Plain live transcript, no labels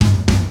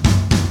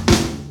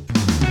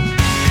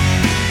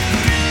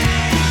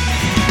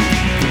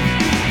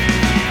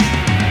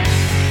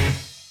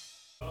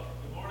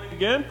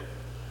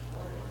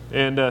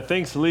And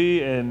thanks,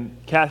 Lee and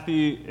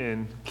Kathy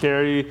and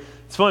Carrie.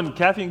 It's fun.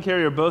 Kathy and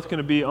Carrie are both going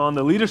to be on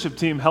the leadership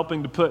team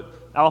helping to put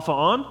Alpha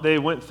on. They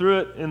went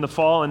through it in the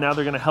fall, and now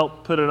they're going to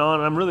help put it on.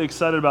 And I'm really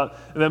excited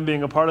about them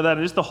being a part of that.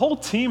 And just the whole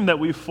team that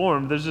we've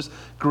formed, there's just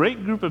a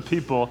great group of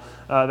people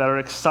that are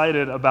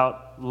excited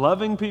about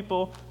loving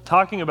people,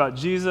 talking about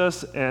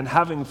Jesus, and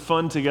having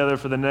fun together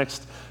for the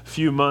next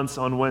few months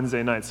on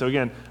Wednesday nights. So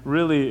again,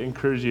 really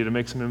encourage you to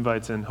make some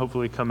invites and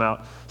hopefully come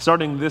out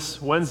starting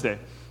this Wednesday.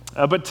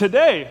 But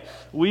today,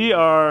 we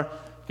are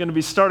going to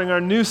be starting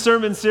our new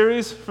sermon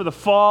series for the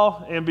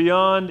fall and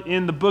beyond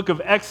in the book of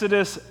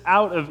Exodus,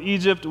 Out of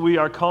Egypt, we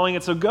are calling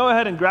it. So go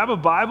ahead and grab a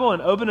Bible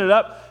and open it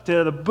up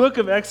to the book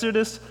of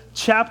Exodus,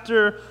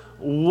 chapter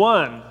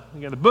 1.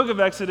 Again, the book of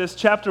Exodus,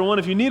 chapter 1.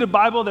 If you need a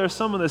Bible, there's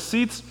some of the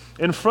seats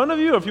in front of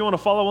you. If you want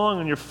to follow along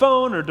on your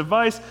phone or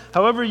device,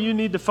 however you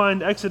need to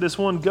find Exodus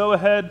 1, go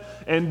ahead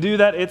and do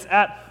that. It's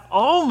at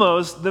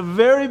almost the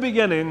very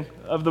beginning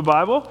of the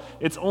Bible.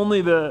 It's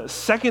only the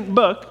second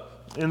book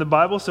in the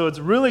Bible, so it's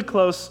really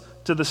close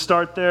to the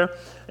start there.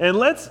 And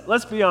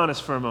let's be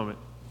honest for a moment.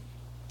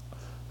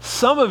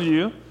 Some of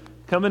you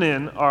coming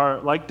in are,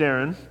 like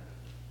Darren,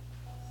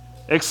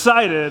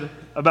 excited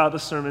about the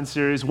sermon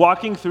series,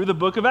 walking through the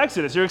book of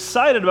Exodus. You're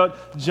excited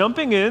about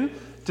jumping in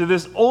to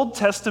this Old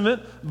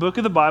Testament book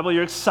of the Bible.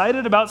 You're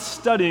excited about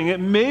studying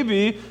it.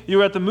 Maybe you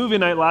were at the movie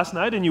night last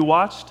night and you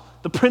watched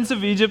The Prince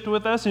of Egypt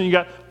with us, and you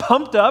got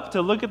pumped up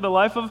to look at the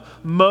life of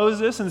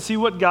Moses and see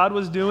what God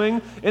was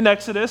doing in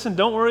Exodus. And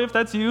don't worry if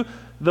that's you.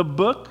 The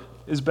book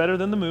is better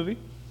than the movie,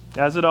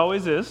 as it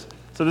always is.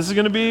 So this is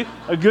going to be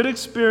a good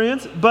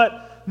experience.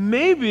 But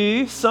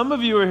maybe some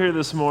of you are here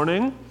this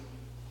morning,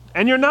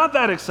 and you're not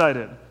that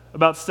excited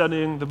about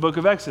studying the book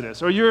of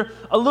Exodus. Or you're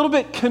a little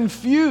bit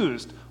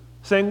confused,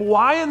 saying,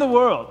 why in the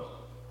world,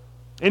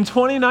 in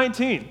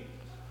 2019,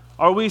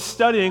 are we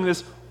studying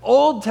this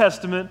Old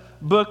Testament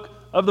book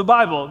of the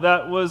Bible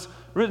that was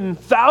written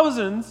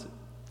thousands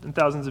and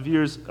thousands of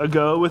years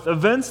ago with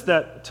events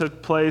that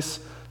took place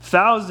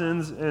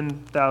thousands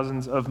and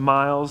thousands of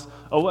miles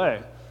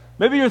away?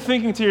 Maybe you're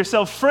thinking to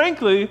yourself,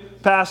 frankly,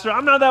 Pastor,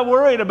 I'm not that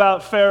worried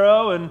about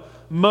Pharaoh and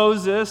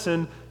Moses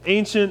and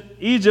ancient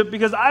Egypt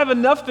because I have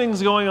enough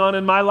things going on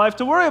in my life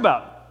to worry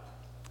about.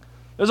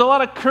 There's a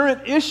lot of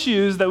current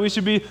issues that we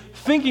should be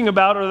thinking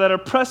about or that are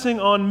pressing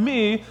on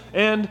me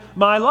and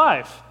my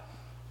life.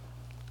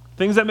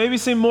 Things that maybe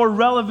seem more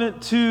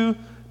relevant to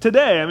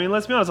today. I mean,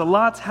 let's be honest, a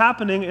lot's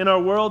happening in our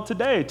world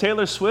today.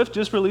 Taylor Swift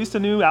just released a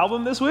new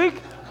album this week.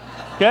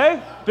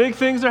 Okay? Big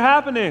things are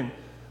happening.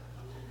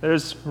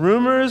 There's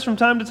rumors from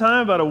time to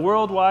time about a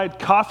worldwide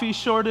coffee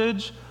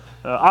shortage.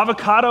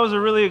 Avocados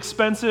are really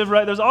expensive,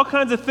 right? There's all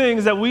kinds of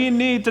things that we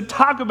need to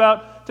talk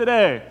about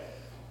today.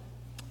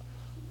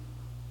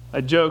 I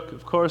joke,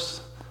 of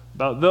course,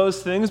 about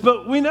those things,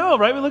 but we know,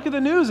 right? We look at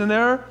the news and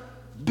there are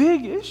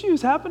big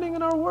issues happening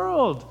in our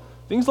world.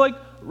 Things like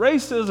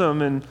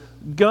racism and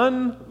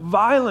gun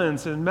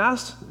violence and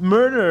mass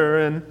murder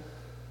and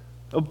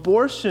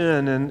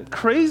abortion and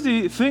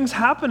crazy things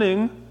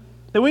happening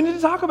that we need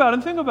to talk about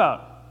and think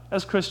about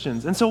as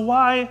Christians. And so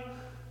why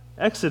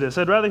Exodus?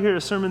 I'd rather hear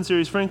a sermon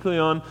series, frankly,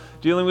 on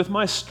dealing with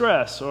my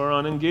stress or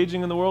on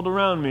engaging in the world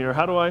around me or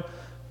how do I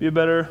be a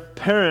better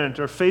parent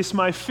or face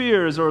my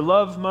fears or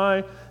love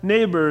my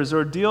neighbors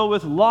or deal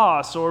with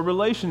loss or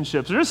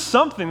relationships. There's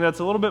something that's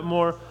a little bit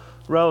more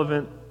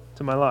relevant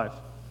to my life.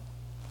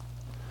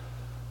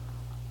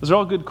 Those are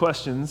all good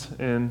questions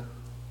and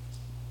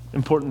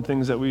important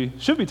things that we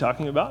should be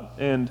talking about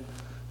and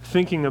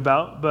thinking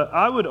about, but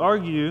I would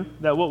argue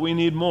that what we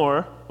need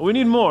more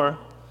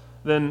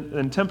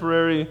than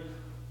temporary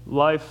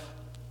life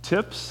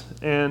tips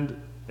and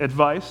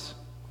advice.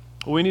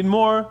 What we need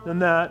more than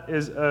that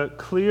is a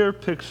clear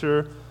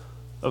picture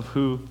of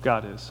who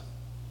God is.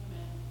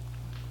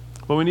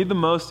 What we need the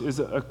most is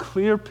a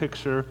clear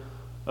picture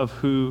of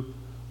who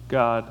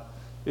God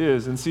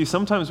is. And see,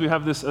 sometimes we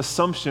have this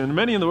assumption,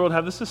 many in the world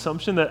have this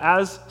assumption that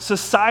as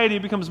society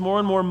becomes more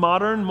and more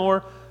modern,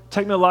 more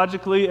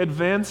technologically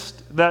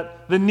advanced,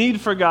 that the need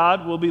for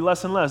God will be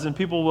less and less, and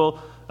people will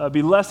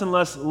be less and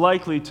less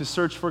likely to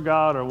search for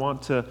God or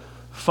want to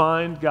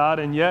find God.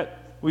 And yet,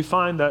 we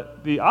find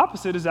that the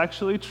opposite is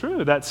actually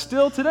true, that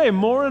still today,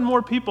 more and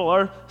more people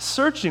are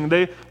searching.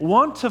 They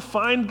want to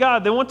find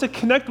God. They want to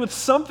connect with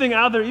something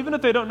out there, even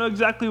if they don't know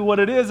exactly what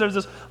it is. There's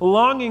this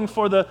longing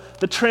for the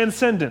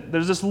transcendent.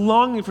 There's this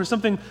longing for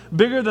something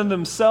bigger than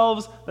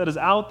themselves that is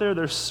out there.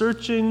 They're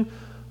searching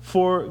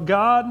for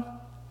God.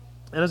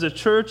 And as a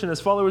church and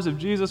as followers of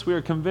Jesus, we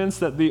are convinced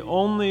that the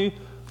only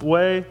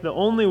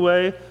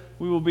way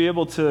we will be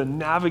able to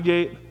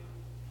navigate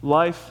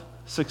life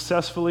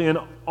successfully in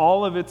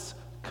all of its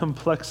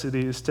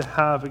complexity is to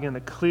have, again,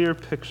 a clear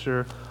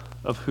picture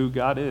of who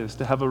God is,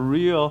 to have a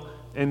real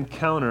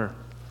encounter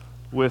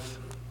with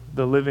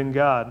the living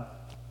God.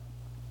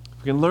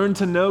 We can learn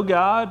to know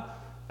God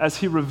as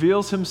He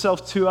reveals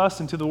Himself to us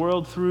and to the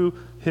world through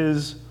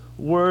His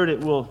Word.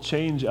 It will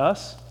change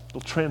us. It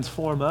will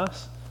transform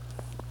us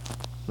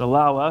and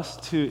allow us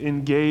to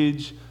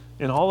engage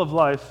in all of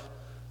life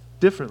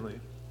differently.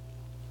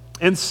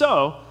 And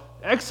so,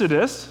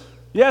 Exodus,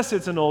 yes,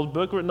 it's an old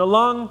book written a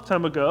long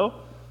time ago,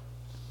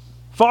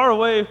 far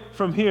away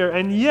from here,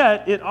 and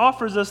yet it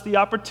offers us the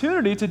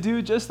opportunity to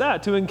do just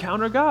that, to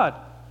encounter God,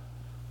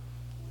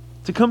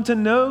 to come to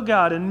know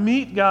God and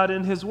meet God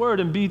in His Word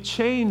and be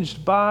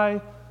changed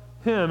by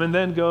Him, and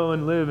then go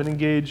and live and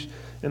engage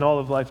in all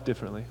of life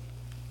differently.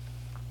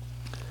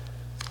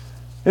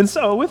 And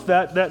so with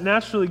that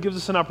naturally gives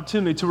us an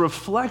opportunity to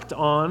reflect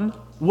on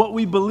what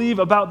we believe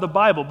about the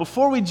Bible.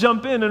 Before we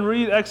jump in and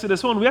read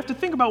Exodus 1, we have to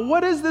think about,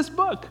 what is this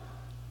book?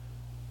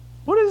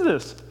 What is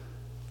this?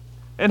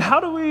 And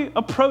how do we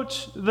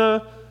approach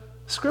the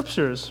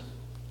Scriptures?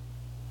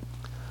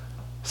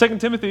 2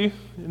 Timothy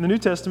in the New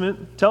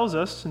Testament tells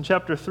us in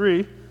chapter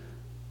 3, it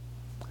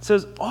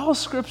says, all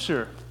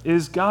Scripture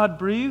is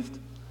God-breathed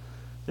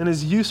and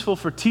is useful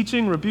for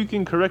teaching,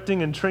 rebuking,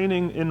 correcting, and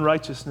training in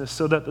righteousness,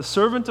 so that the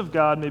servant of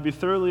God may be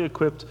thoroughly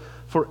equipped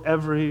for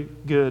every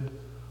good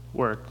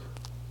work.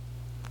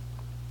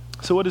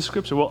 So what is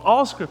Scripture? Well,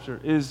 all Scripture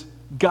is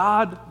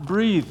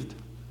God-breathed.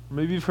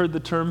 Maybe you've heard the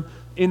term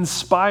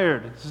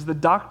inspired. This is the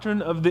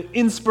doctrine of the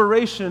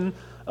inspiration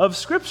of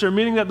Scripture,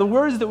 meaning that the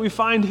words that we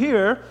find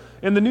here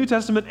in the New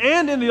Testament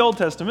and in the Old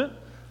Testament,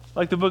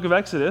 like the book of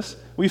Exodus,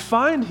 we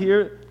find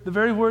here the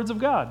very words of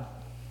God.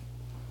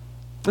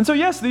 And so,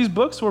 yes, these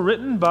books were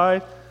written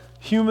by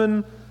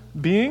human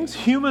beings,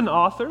 human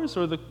authors,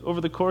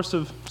 over the course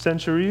of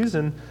centuries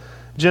and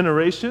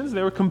generations.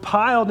 They were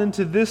compiled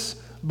into this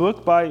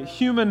book by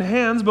human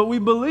hands, but we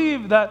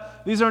believe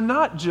that these are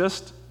not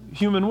just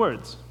human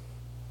words.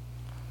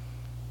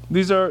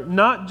 These are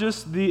not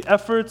just the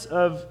efforts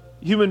of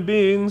human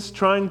beings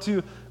trying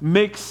to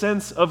make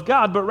sense of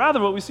God, but rather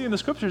what we see in the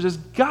Scriptures is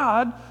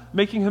God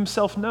making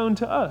Himself known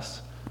to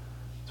us.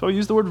 So I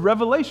use the word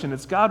revelation.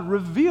 It's God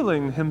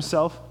revealing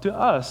Himself to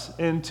us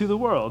and to the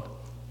world.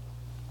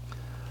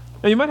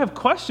 Now you might have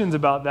questions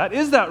about that.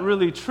 Is that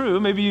really true?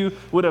 Maybe you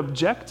would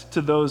object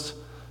to those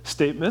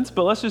statements,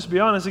 but let's just be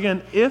honest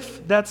again.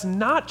 If that's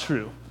not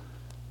true,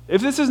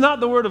 if this is not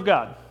the Word of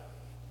God,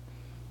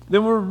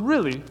 then we're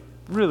really,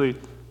 really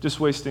just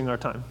wasting our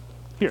time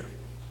here.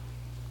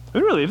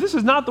 But really, if this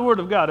is not the Word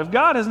of God, if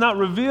God has not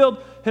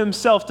revealed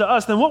Himself to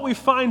us, then what we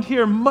find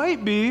here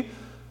might be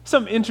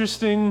some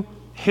interesting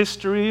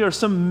history or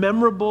some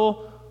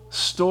memorable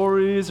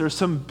stories or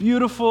some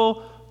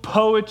beautiful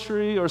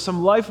poetry or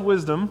some life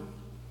wisdom.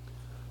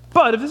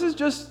 But if this is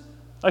just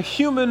a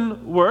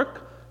human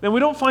work, then we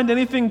don't find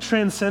anything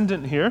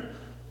transcendent here,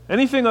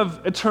 anything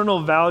of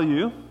eternal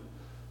value,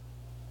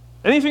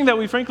 anything that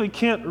we frankly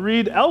can't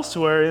read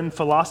elsewhere in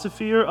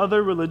philosophy or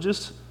other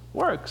religious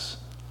works.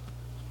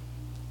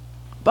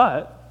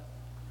 But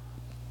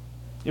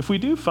if we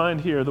do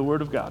find here the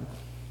Word of God,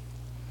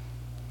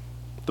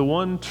 the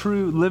one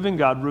true living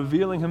God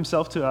revealing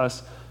Himself to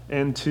us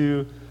and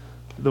to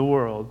the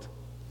world,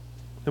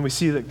 then we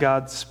see that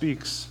God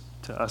speaks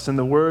to us. And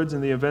the words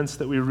and the events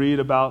that we read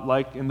about,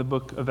 like in the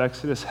book of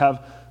Exodus,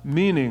 have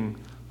meaning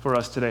for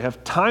us today,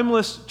 have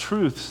timeless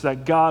truths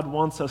that God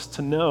wants us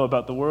to know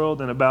about the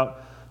world and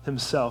about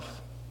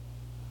Himself.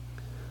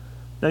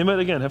 Now you might,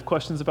 again, have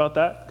questions about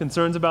that,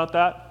 concerns about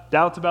that,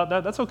 doubts about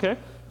that. That's okay.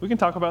 We can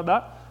talk about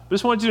that. But I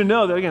just want you to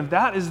know that, again,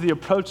 that is the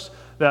approach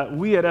that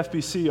we at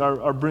FBC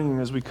are bringing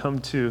as we come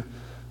to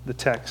the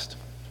text.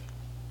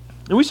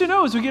 And we should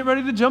know as we get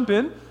ready to jump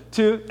in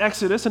to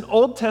Exodus, an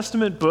Old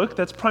Testament book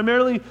that's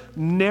primarily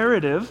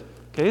narrative.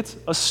 Okay, it's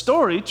a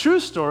story,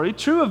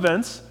 true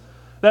events,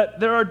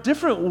 that there are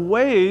different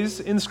ways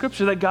in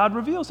Scripture that God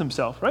reveals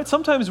Himself, right?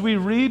 Sometimes we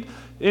read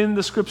in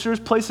the Scriptures,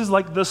 places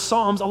like the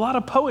Psalms, a lot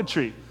of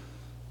poetry.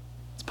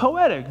 It's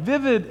poetic,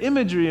 vivid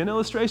imagery and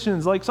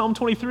illustrations, like Psalm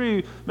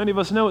 23, many of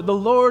us know it. The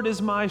Lord is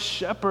my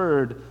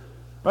shepherd,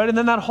 right? And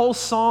then that whole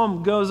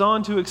psalm goes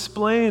on to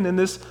explain in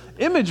this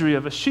imagery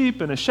of a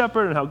sheep and a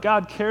shepherd and how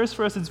God cares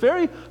for us. It's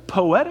very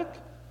poetic.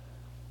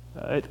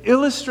 It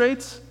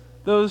illustrates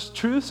those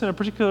truths in a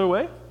particular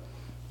way.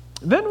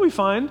 Then we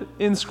find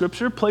in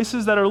Scripture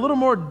places that are a little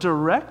more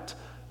direct,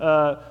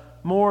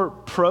 more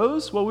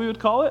prose, what we would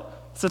call it.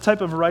 It's a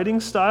type of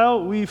writing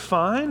style we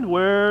find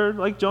where,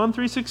 like John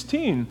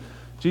 3:16,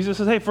 Jesus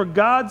says, hey, for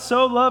God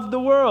so loved the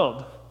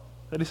world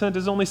that He sent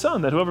His only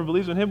Son, that whoever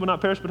believes in Him would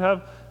not perish but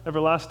have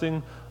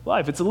everlasting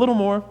life. It's a little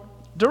more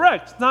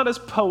direct. It's not as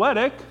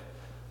poetic.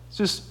 It's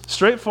just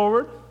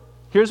straightforward.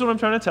 Here's what I'm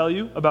trying to tell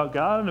you about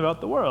God and about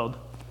the world.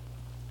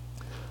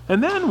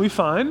 And then we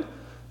find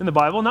in the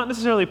Bible, not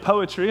necessarily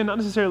poetry and not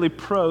necessarily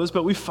prose,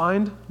 but we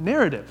find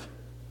narrative,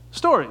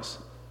 stories.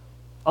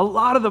 A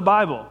lot of the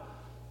Bible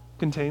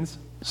contains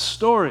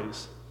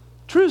stories,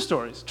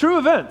 true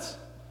events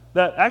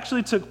that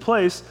actually took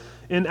place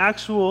in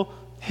actual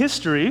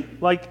history,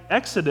 like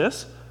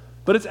Exodus.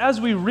 But it's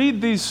as we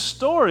read these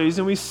stories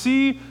and we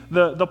see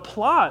the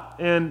plot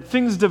and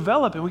things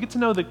develop and we get to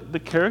know the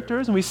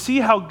characters and we see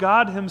how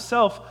God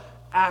Himself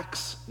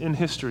acts in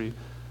history.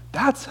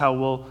 That's how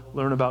we'll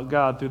learn about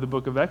God through the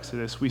book of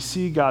Exodus. We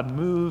see God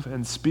move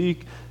and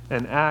speak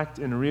and act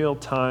in real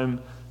time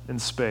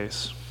and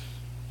space.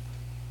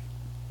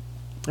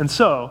 And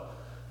so,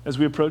 as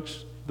we approach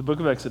the book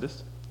of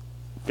Exodus,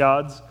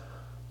 God's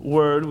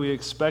word. We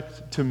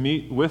expect to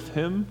meet with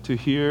him, to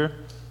hear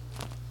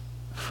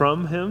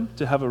from him,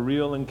 to have a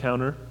real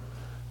encounter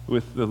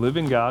with the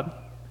living God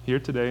here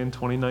today in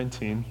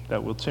 2019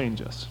 that will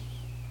change us.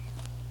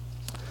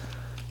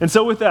 And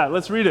so with that,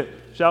 let's read it,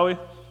 shall we?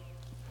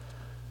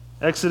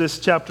 Exodus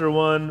chapter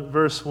 1,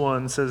 verse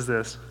 1 says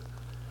this.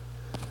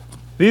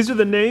 These are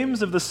the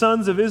names of the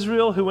sons of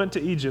Israel who went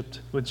to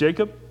Egypt with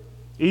Jacob,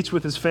 each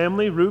with his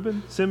family: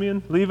 Reuben,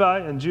 Simeon, Levi,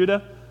 and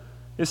Judah,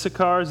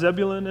 Issachar,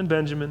 Zebulun, and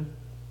Benjamin,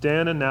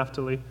 Dan and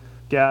Naphtali,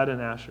 Gad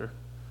and Asher.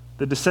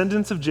 The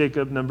descendants of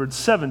Jacob numbered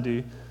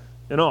 70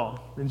 in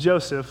all, and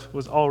Joseph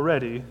was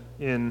already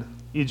in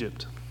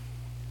Egypt.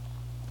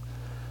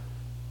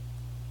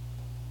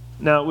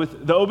 Now,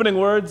 with the opening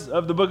words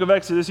of the book of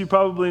Exodus, you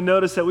probably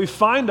notice that we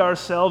find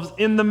ourselves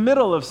in the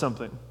middle of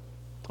something.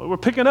 We're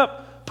picking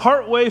up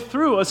partway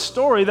through a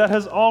story that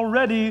has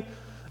already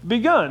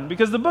begun,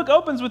 because the book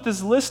opens with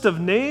this list of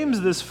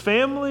names, this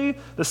family,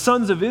 the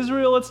sons of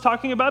Israel it's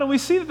talking about, and we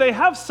see that they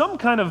have some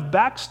kind of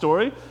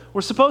backstory.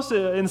 We're supposed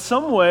to, in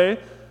some way,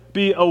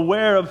 be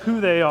aware of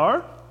who they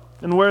are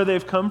and where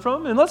they've come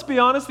from. And let's be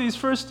honest, these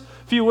first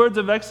few words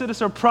of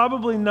Exodus are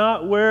probably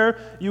not where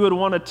you would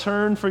want to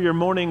turn for your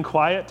morning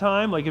quiet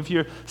time. Like if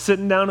you're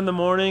sitting down in the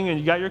morning and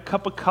you got your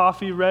cup of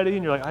coffee ready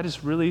and you're like, I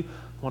just really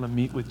want to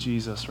meet with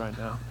Jesus right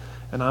now.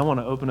 And I want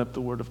to open up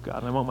the Word of God.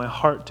 And I want my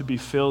heart to be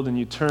filled. And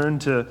you turn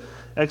to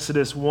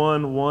Exodus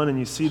 1:1 and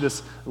you see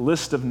this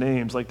list of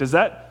names. Like, does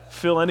that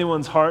fill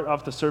anyone's heart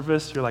off the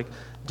surface? You're like,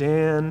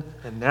 Dan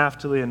and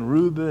Naphtali and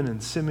Reuben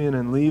and Simeon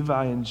and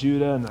Levi and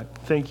Judah. And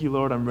like, thank you,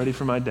 Lord, I'm ready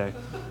for my day.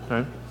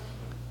 Right?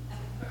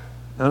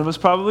 None of us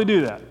probably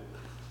do that.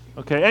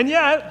 Okay, and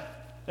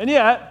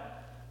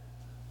yet,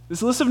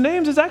 this list of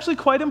names is actually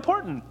quite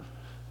important.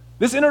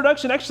 This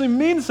introduction actually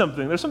means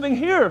something. There's something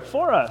here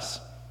for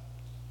us.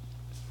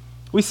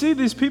 We see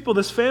these people,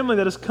 this family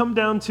that has come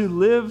down to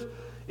live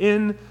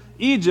in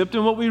Egypt,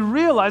 and what we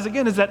realize,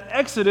 again, is that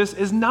Exodus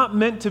is not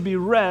meant to be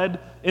read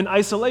in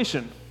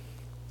isolation.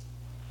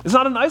 It's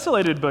not an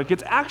isolated book.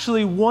 It's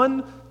actually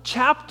one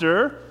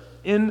chapter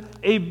in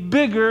a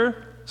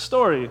bigger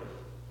story.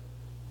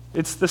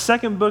 It's the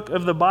second book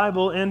of the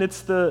Bible, and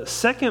it's the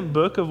second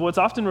book of what's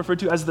often referred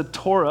to as the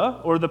Torah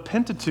or the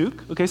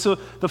Pentateuch. Okay, so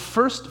the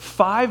first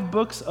 5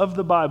 books of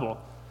the Bible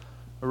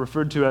are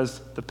referred to as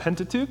the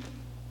Pentateuch.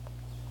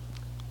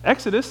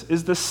 Exodus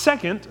is the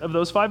second of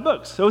those 5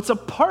 books. So it's a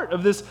part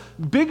of this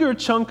bigger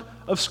chunk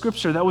of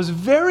Scripture that was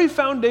very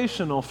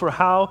foundational for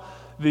how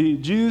the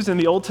Jews in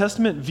the Old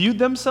Testament viewed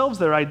themselves,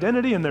 their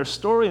identity and their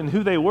story and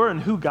who they were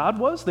and who God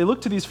was. They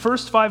looked to these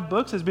first 5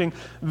 books as being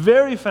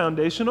very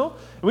foundational.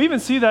 And we even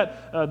see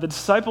that the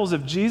disciples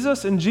of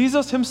Jesus and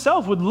Jesus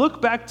himself would look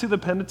back to the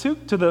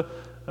Pentateuch, to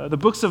the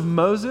books of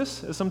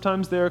Moses, as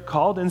sometimes they're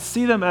called, and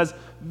see them as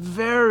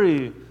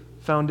very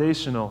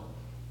foundational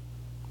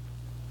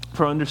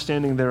for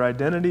understanding their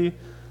identity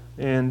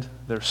and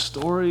their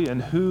story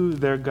and who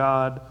their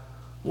God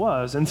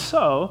was. And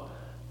so,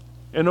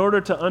 in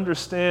order to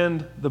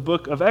understand the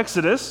book of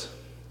Exodus,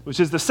 which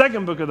is the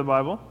second book of the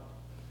Bible,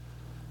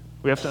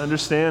 we have to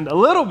understand a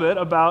little bit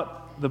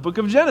about the book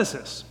of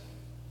Genesis,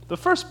 the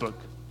first book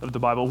of the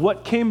Bible,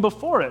 what came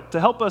before it, to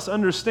help us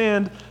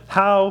understand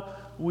how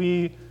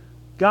we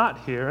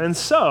got here. And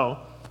so,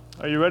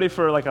 are you ready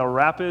for like a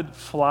rapid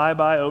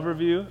flyby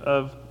overview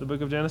of the book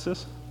of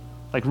Genesis?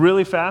 Like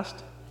really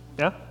fast?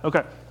 Yeah?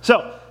 Okay.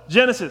 So,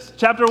 Genesis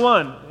chapter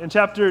 1 and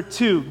chapter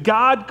 2,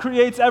 God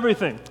creates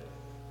everything.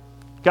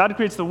 God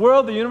creates the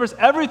world, the universe,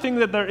 everything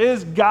that there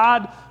is,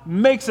 God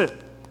makes it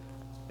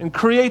and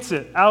creates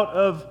it out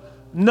of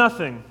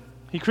nothing.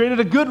 He created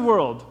a good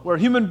world where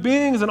human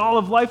beings and all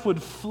of life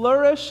would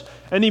flourish,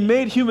 and he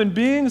made human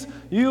beings,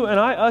 you and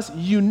I, us,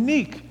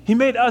 unique. He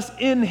made us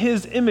in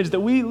his image,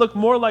 that we look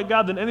more like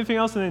God than anything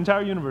else in the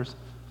entire universe.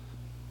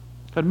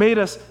 God made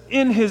us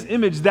in his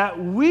image that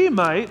we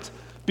might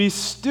be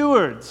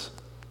stewards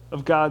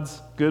of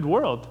God's good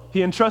world.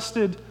 He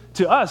entrusted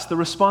to us the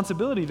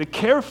responsibility to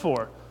care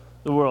for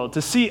the world,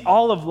 to see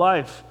all of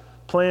life,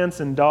 plants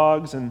and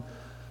dogs and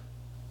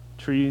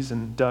trees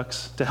and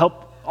ducks, to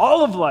help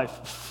all of life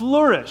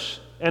flourish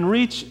and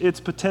reach its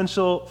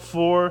potential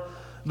for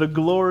the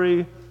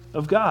glory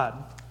of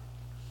God.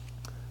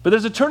 But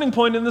there's a turning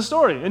point in the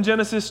story in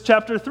Genesis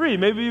chapter 3.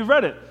 Maybe you've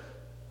read it.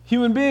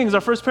 Human beings,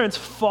 our first parents,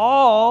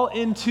 fall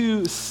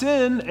into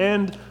sin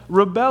and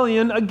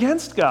rebellion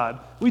against God.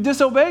 We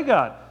disobey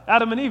God.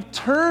 Adam and Eve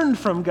turned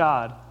from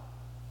God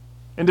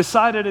and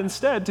decided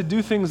instead to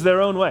do things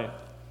their own way.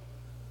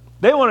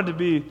 They wanted to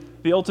be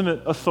the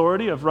ultimate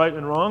authority of right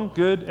and wrong,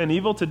 good and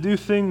evil, to do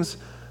things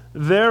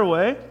their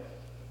way.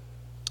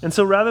 And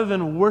so rather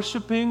than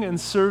worshiping and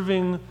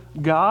serving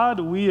God,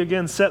 we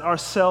again set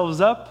ourselves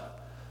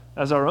up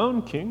as our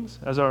own kings,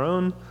 as our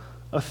own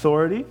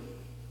authority.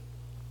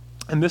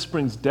 And this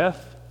brings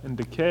death and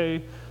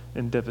decay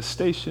and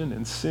devastation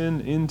and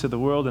sin into the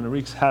world, and it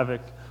wreaks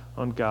havoc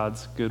on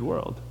God's good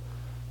world.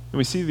 And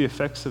we see the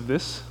effects of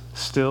this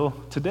still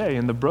today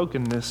in the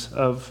brokenness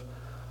of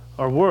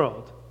our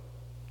world.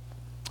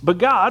 But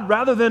God,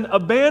 rather than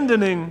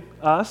abandoning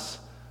us,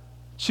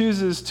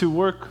 chooses to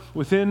work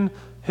within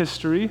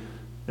history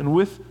and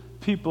with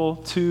people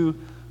to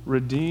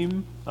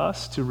redeem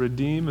us, to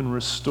redeem and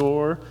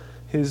restore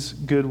his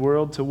good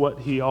world to what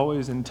he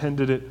always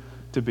intended it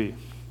to be.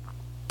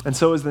 And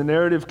so as the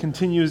narrative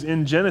continues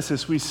in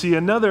Genesis, we see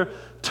another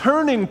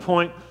turning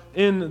point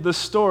in the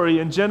story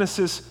in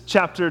Genesis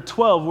chapter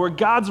 12, where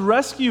God's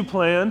rescue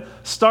plan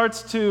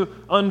starts to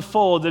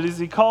unfold. That is,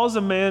 he calls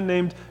a man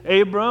named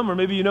Abram, or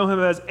maybe you know him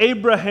as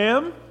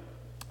Abraham,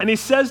 and he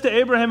says to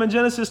Abraham in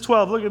Genesis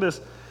 12, look at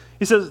this.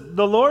 He says,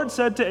 the Lord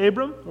said to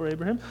Abram, or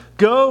Abraham,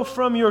 go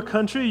from your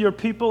country, your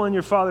people, and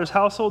your father's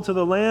household to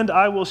the land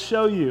I will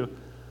show you.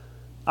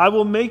 I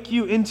will make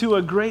you into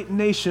a great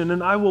nation,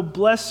 and I will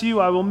bless you.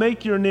 I will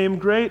make your name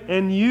great,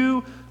 and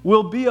you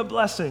will be a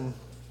blessing.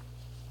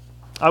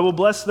 I will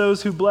bless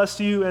those who bless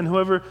you, and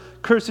whoever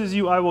curses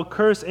you, I will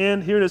curse.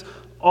 And here it is,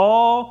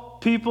 all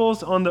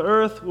peoples on the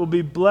earth will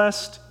be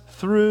blessed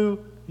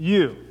through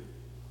you.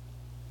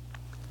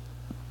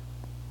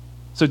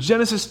 So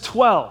Genesis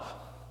 12,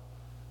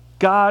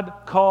 God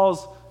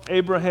calls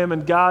Abraham,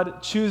 and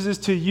God chooses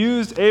to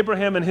use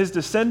Abraham and his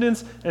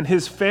descendants and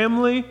his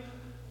family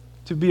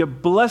to be a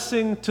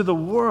blessing to the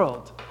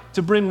world,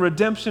 to bring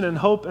redemption and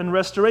hope and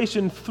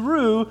restoration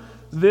through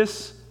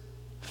this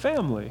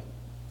family,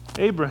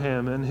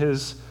 Abraham and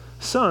his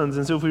sons.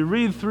 And so if we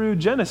read through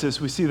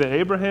Genesis, we see that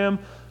Abraham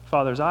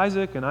fathers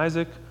Isaac, and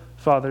Isaac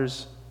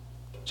fathers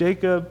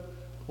Jacob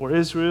or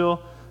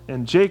Israel,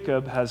 and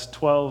Jacob has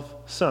 12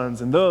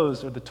 sons, and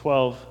those are the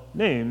 12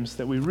 names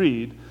that we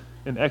read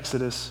in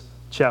Exodus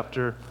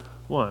chapter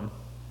 1.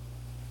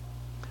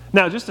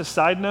 Now, just a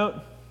side note,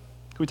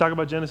 can we talk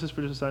about Genesis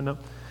for just a side note?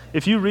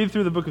 If you read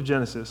through the book of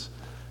Genesis,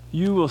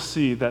 you will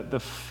see that the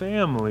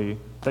family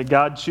that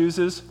God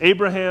chooses,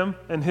 Abraham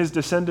and his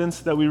descendants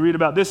that we read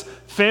about, this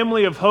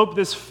family of hope,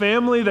 this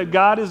family that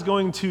God is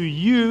going to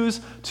use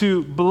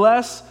to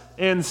bless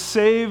and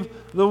save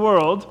the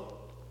world,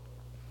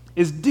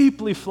 is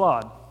deeply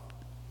flawed.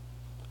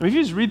 I mean, if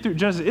you just read through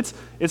Genesis,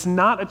 it's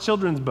not a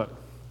children's book,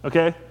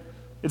 okay?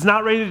 It's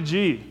not rated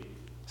G.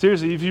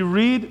 Seriously, if you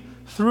read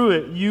through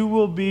it, you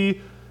will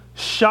be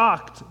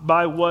shocked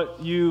by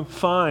what you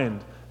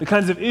find, the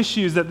kinds of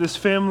issues that this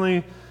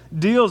family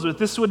deals with.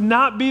 This would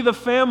not be the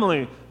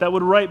family that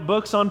would write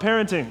books on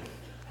parenting,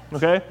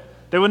 okay?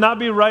 They would not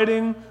be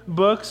writing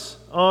books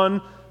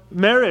on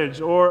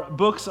marriage or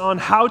books on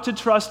how to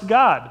trust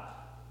God.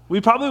 We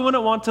probably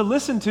wouldn't want to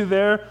listen to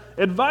their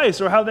advice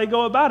or how they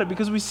go about it,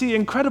 because we see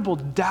incredible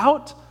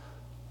doubt.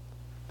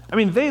 I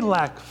mean, they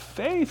lack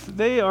faith.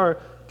 They are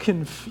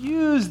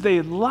confused.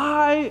 They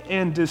lie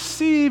and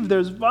deceive.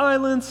 There's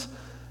violence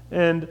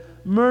and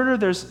murder.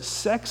 There's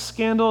sex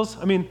scandals.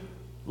 I mean,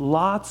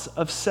 lots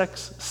of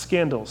sex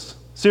scandals.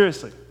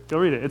 Seriously, go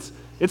read it.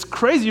 It's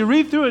crazy. You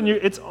read through it, and you're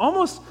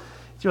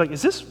like,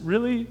 is this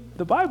really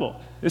the Bible?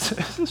 Is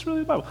this really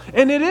the Bible?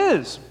 And it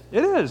is.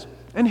 It is.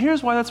 And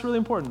here's why that's really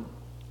important.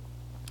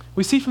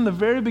 We see from the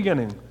very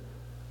beginning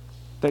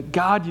that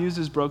God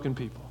uses broken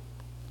people.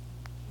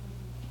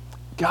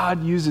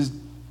 God uses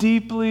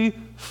deeply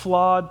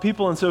flawed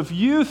people. And so if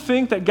you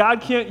think that God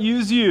can't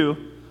use you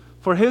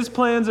for his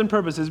plans and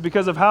purposes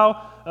because of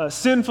how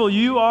sinful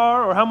you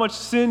are or how much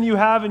sin you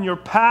have in your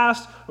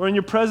past or in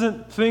your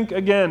present, think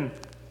again.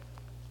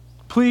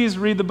 Please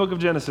read the book of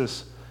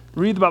Genesis.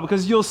 Read the Bible,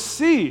 because you'll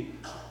see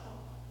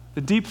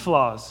the deep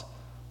flaws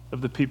of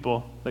the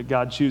people that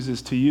God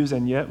chooses to use,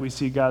 and yet we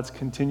see God's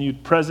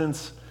continued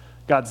presence.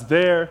 God's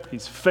there.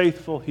 He's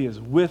faithful. He is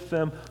with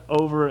them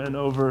over and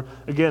over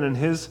again, and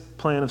his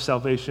plan of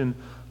salvation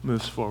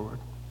moves forward.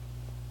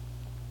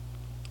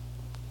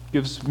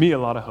 Gives me a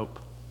lot of hope.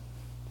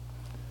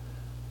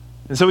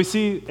 And so we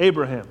see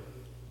Abraham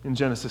in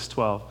Genesis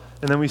 12,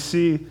 and then we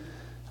see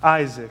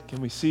Isaac, and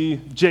we see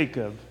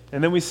Jacob,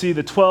 and then we see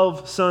the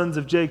 12 sons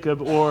of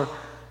Jacob, or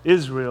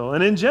Israel.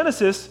 And in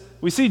Genesis,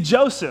 we see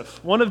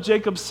Joseph, one of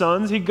Jacob's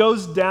sons. He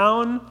goes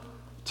down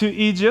to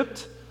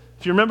Egypt.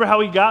 If you remember how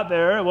he got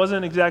there, it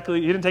wasn't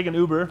exactly, he didn't take an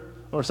Uber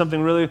or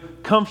something really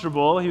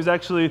comfortable. He was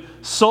actually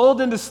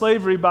sold into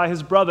slavery by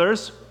his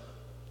brothers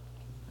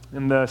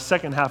in the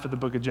second half of the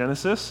book of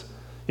Genesis.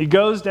 He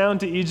goes down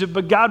to Egypt,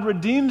 but God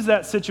redeems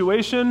that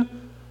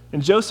situation,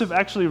 and Joseph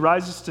actually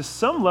rises to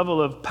some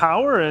level of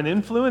power and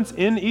influence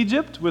in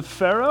Egypt with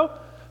Pharaoh.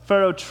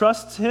 Pharaoh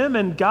trusts him,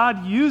 and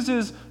God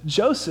uses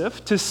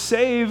Joseph to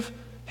save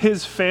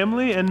his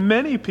family and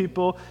many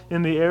people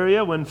in the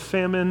area when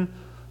famine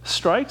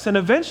strikes. And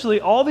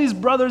eventually, all these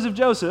brothers of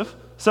Joseph,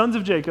 sons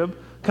of Jacob,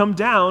 come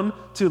down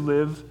to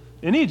live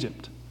in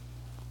Egypt.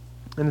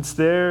 And it's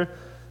there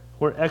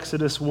where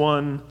Exodus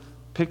 1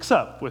 picks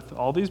up, with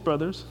all these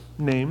brothers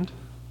named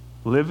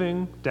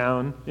living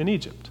down in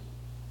Egypt.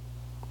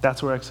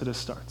 That's where Exodus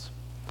starts.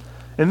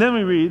 And then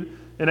we read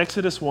in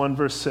Exodus 1,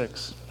 verse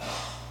 6.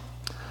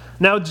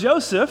 Now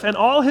Joseph and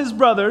all his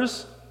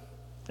brothers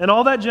and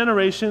all that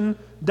generation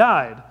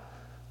died.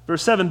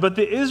 Verse 7, but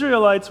the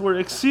Israelites were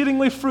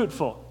exceedingly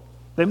fruitful.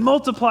 They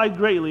multiplied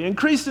greatly,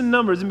 increased in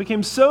numbers, and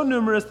became so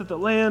numerous that the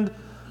land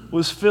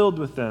was filled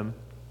with them.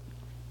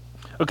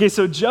 Okay,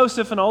 so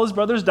Joseph and all his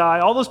brothers die.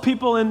 All those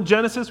people in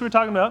Genesis we were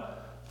talking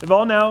about, they've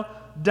all now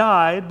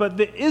died. But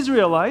the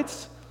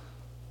Israelites,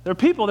 their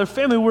people, their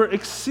family, were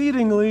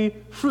exceedingly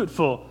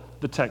fruitful,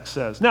 the text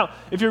says. Now,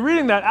 if you're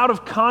reading that out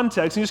of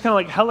context, and you just kind of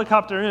like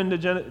helicopter into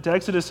to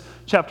Exodus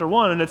chapter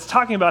 1, and it's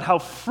talking about how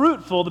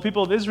fruitful the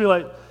people of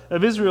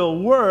Israel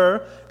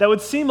were, that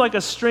would seem like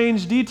a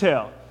strange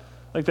detail.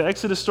 Like the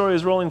Exodus story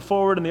is rolling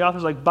forward, and the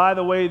author's like, by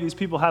the way, these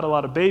people had a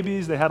lot of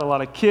babies, they had a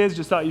lot of kids,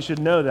 just thought you should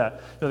know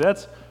that. No,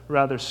 that's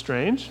rather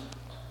strange.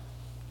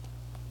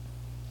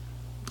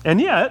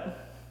 And yet,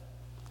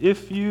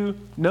 if you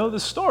know the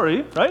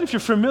story, right, if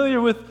you're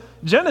familiar with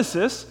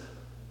Genesis,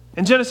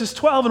 in Genesis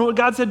 12 and what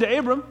God said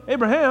to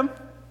Abraham,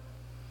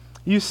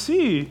 you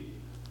see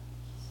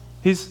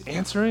he's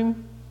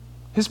answering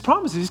his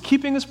promises. He's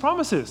keeping his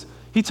promises.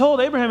 He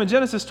told Abraham in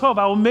Genesis 12,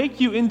 I will make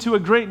you into a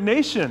great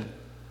nation.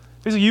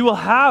 Basically, you will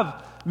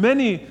have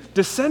many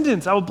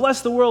descendants. I will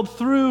bless the world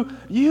through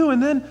you.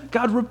 And then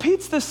God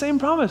repeats this same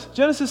promise.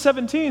 Genesis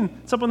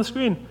 17, it's up on the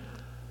screen.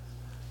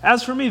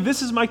 As for me,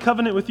 this is my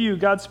covenant with you,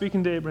 God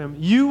speaking to Abraham.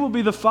 You will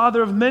be the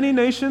father of many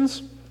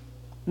nations.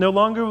 No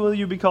longer will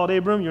you be called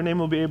Abram, your name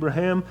will be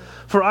Abraham,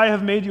 for I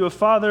have made you a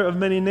father of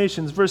many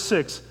nations. Verse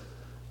 6,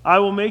 I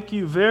will make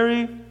you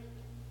very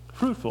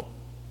fruitful.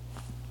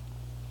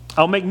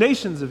 I'll make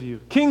nations of you.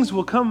 Kings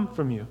will come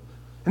from you.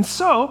 And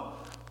so,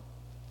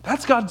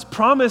 that's God's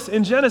promise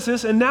in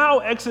Genesis, and now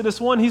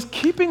Exodus 1, he's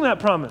keeping that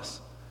promise.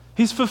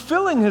 He's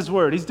fulfilling his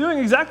word. He's doing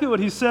exactly what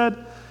he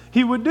said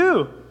he would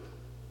do.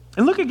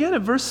 And look again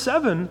at verse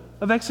 7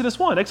 of Exodus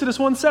 1. Exodus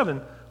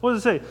 1:7. What does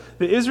it say?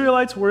 The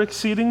Israelites were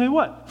exceedingly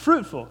what?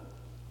 Fruitful.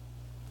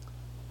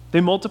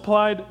 They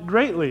multiplied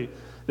greatly.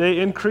 They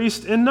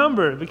increased in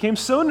number. It became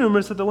so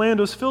numerous that the land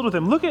was filled with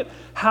them. Look at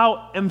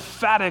how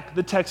emphatic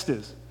the text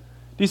is.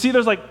 Do you see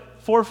there's like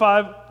 4 or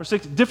 5 or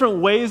 6 different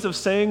ways of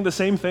saying the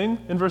same thing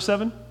in verse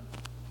 7?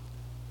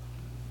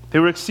 They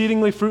were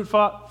exceedingly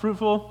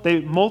fruitful.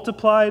 They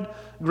multiplied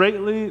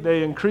greatly.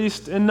 They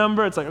increased in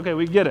number. It's like, okay,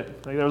 we get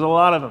it. Like there was a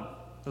lot of them.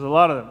 There's a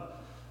lot of them.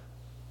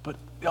 But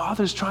the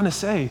author's trying to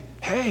say,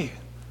 hey,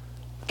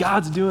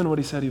 God's doing what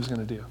he said he was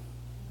going to do.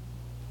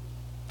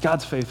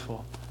 God's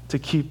faithful to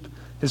keep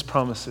his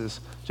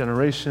promises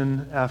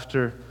generation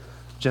after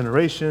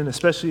generation,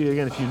 especially,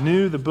 again, if you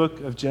knew the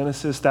book of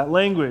Genesis, that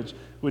language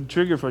would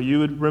trigger for you. You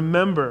would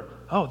remember,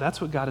 oh,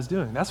 that's what God is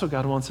doing. That's what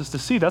God wants us to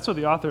see. That's what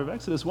the author of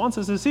Exodus wants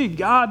us to see.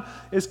 God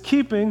is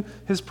keeping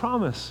his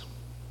promise.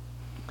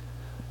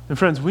 And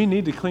friends, we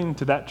need to cling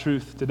to that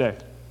truth today.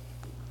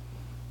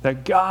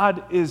 That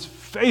God is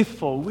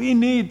faithful. We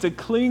need to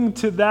cling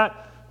to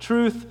that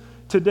truth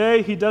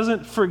today. He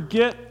doesn't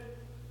forget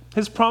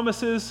his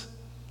promises.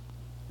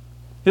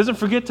 He doesn't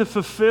forget to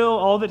fulfill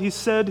all that he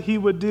said he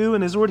would do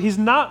in his word. He's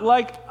not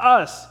like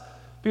us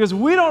because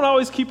we don't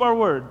always keep our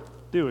word,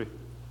 do we?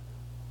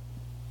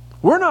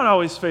 We're not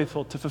always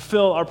faithful to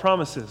fulfill our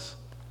promises.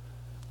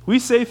 We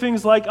say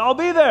things like, I'll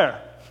be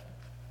there.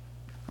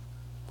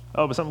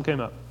 Oh, but something came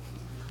up.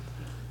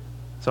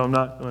 So I'm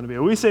not going to be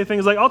here. We say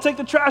things like, I'll take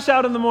the trash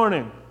out in the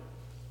morning.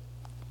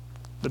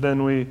 But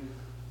then we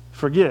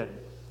forget.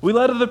 We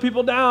let other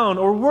people down,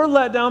 or we're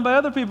let down by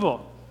other people.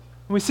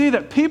 And we see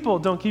that people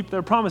don't keep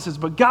their promises,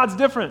 but God's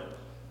different.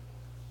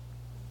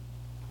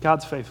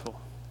 God's faithful.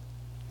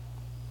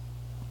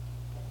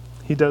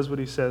 He does what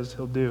he says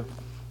he'll do.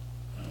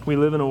 We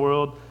live in a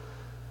world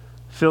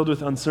filled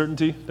with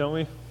uncertainty, don't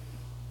we?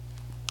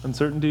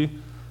 Uncertainty,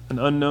 an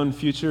unknown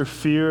future,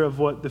 fear of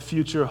what the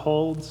future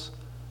holds.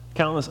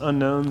 Countless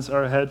unknowns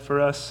are ahead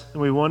for us,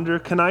 and we wonder,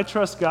 can I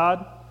trust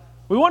God?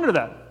 We wonder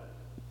that.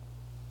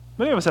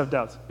 Many of us have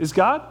doubts. Is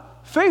God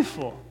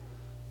faithful?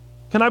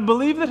 Can I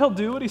believe that he'll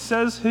do what he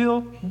says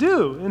he'll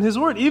do in his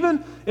word?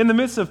 Even in the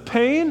midst of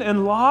pain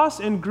and loss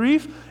and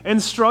grief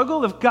and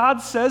struggle, if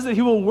God says that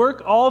he will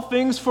work all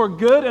things for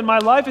good in my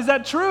life, is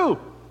that true?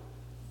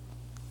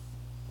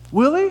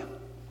 Will he?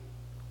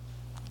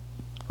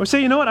 Or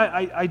say, you know what,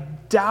 I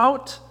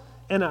doubt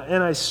and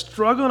I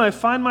struggle and I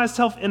find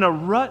myself in a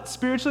rut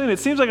spiritually and it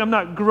seems like I'm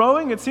not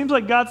growing. It seems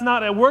like God's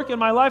not at work in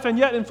my life. And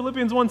yet in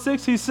Philippians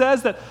 1:6, he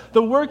says that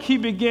the work he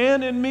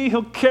began in me,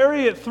 he'll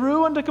carry it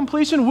through unto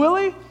completion. Will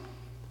he?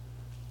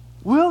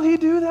 Will he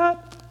do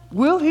that?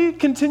 Will he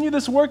continue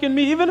this work in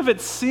me even if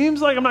it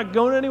seems like I'm not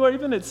going anywhere,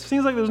 even if it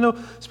seems like there's no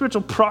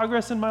spiritual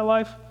progress in my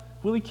life?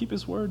 Will he keep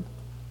his word?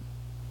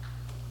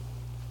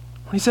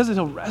 When he says that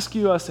he'll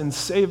rescue us and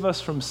save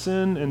us from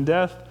sin and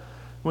death,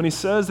 when he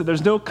says that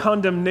there's no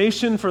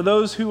condemnation for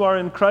those who are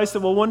in Christ, that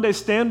will one day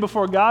stand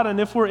before God,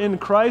 and if we're in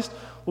Christ,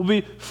 we'll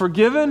be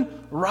forgiven,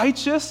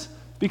 righteous,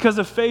 because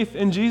of faith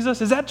in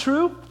Jesus. Is that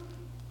true?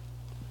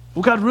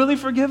 Will God really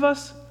forgive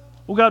us?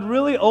 Will God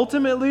really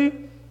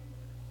ultimately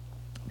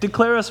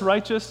declare us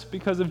righteous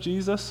because of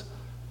Jesus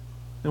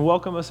and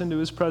welcome us into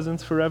his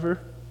presence forever?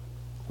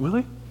 Will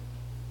he?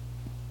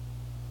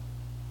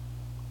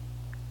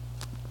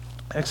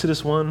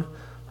 Exodus 1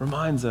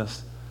 reminds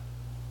us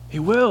he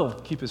will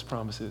keep his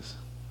promises.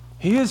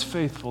 He is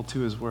faithful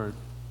to his word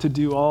to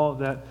do all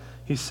that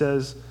he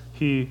says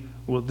he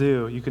will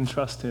do. You can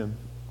trust him.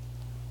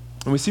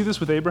 And we see this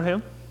with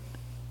Abraham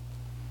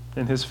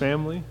and his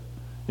family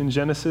in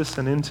Genesis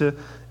and into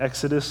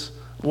Exodus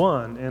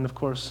 1, and of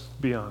course,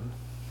 beyond.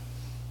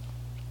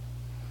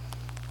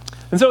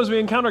 And so as we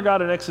encounter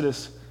God in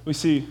Exodus, we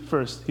see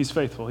first, he's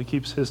faithful. He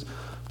keeps his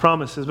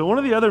promises. But one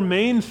of the other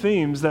main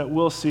themes that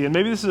we'll see, and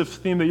maybe this is a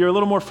theme that you're a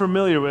little more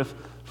familiar with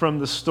from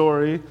the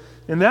story,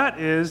 and that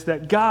is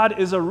that God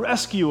is a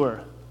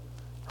rescuer.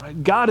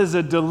 Right? God is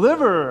a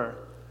deliverer.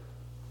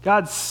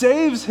 God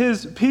saves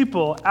his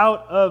people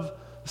out of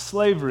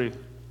slavery.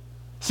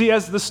 See,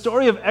 as the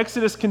story of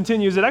Exodus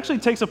continues, it actually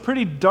takes a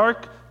pretty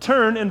dark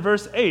turn in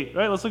verse 8.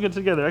 Right? Let's look at it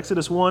together.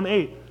 Exodus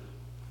 1:8.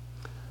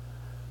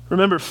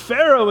 Remember,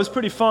 Pharaoh was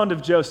pretty fond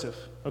of Joseph.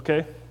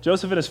 Okay,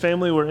 Joseph and his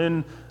family were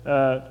in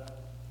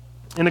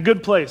a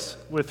good place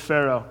with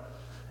Pharaoh.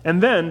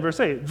 And then, verse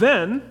 8,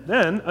 then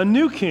a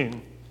new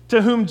king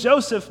to whom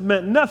Joseph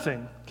meant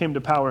nothing came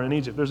to power in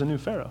Egypt. There's a new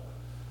Pharaoh.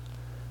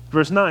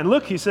 Verse 9,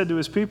 look, he said to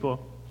his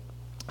people,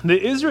 the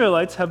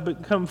Israelites have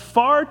become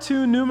far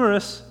too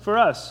numerous for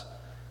us.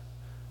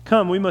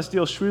 Come, we must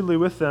deal shrewdly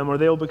with them, or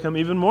they will become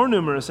even more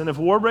numerous. And if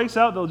war breaks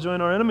out, they'll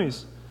join our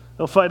enemies.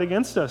 They'll fight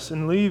against us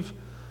and leave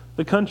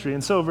the country.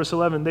 And so, verse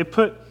 11, they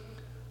put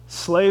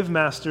slave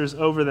masters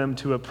over them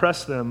to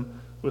oppress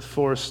them with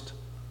forced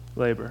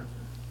labor.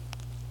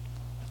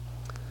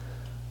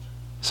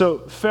 So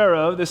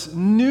Pharaoh, this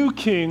new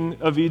king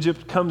of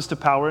Egypt, comes to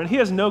power, and he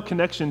has no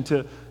connection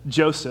to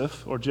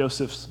Joseph or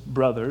Joseph's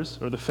brothers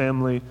or the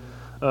family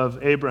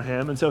of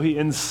Abraham, and so he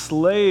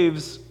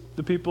enslaves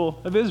the people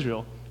of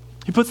Israel.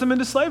 He puts them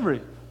into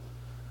slavery.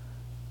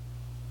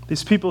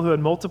 These people who had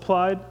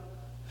multiplied,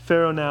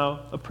 Pharaoh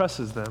now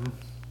oppresses them.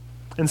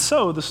 And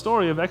so the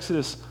story of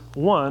Exodus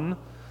 1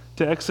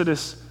 to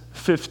Exodus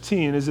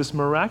 15 is this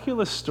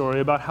miraculous story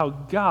about how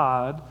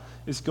God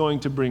is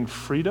going to bring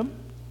freedom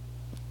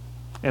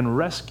and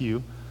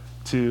rescue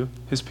to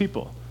his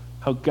people.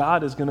 How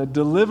God is going to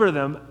deliver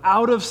them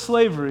out of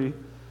slavery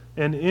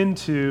and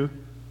into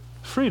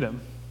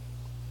freedom.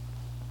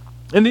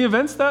 And the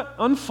events that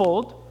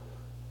unfold,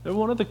 they're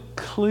one of the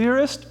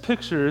clearest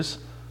pictures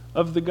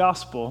of the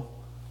gospel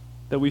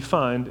that we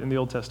find in the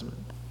Old Testament.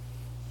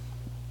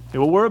 Okay,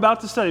 what we're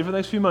about to study for the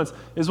next few months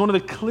is one of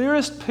the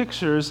clearest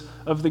pictures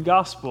of the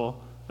gospel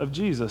of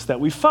Jesus that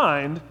we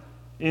find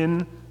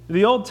in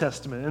the Old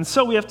Testament. And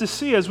so we have to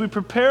see as we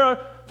prepare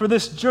for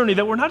this journey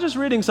that we're not just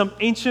reading some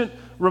ancient,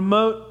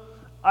 remote,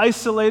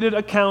 isolated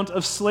account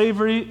of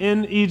slavery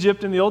in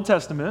Egypt in the Old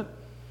Testament.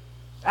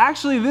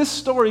 Actually, this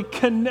story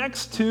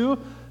connects to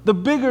the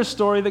bigger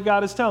story that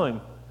God is telling.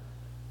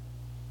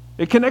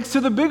 It connects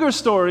to the bigger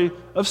story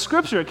of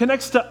Scripture. It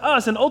connects to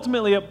us, and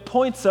ultimately it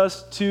points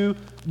us to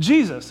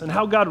Jesus and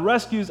how God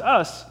rescues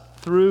us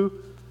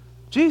through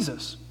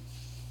Jesus.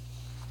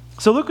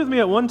 So look with me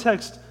at one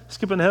text,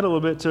 skipping ahead a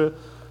little bit to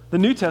the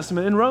New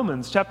Testament in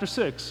Romans chapter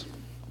 6.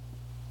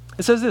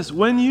 It says this,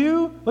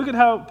 look at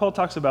how Paul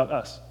talks about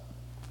us.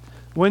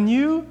 When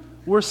you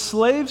were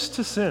slaves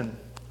to sin,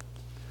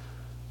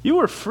 you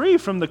were free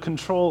from the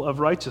control of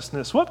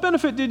righteousness. What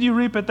benefit did you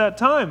reap at that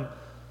time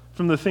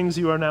from the things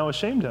you are now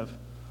ashamed of?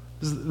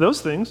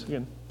 Those things,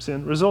 again,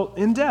 sin, result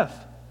in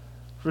death.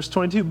 Verse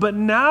 22, but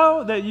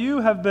now that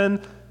you have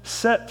been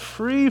set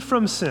free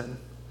from sin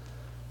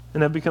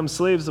and have become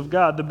slaves of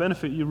God, the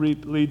benefit you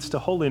reap leads to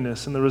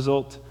holiness, and the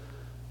result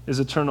is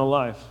eternal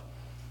life.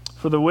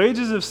 For the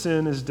wages of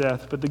sin is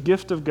death, but the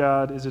gift of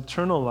God is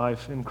eternal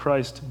life in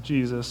Christ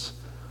Jesus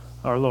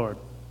our Lord.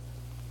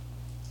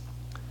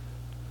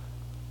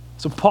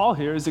 So Paul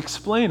here is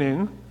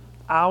explaining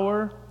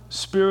our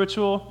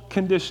spiritual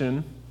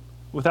condition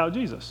without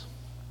Jesus.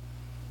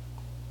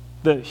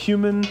 The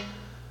human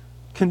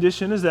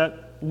condition is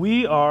that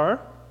we are,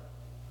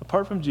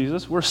 apart from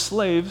Jesus, we're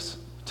slaves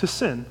to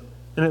sin,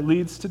 and it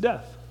leads to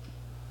death.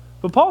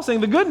 But Paul's saying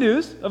the good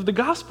news of the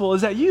gospel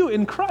is that you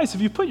in Christ,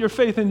 if you put your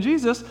faith in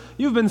Jesus,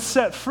 you've been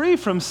set free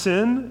from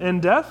sin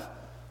and death,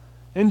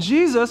 and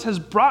Jesus has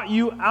brought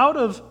you out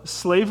of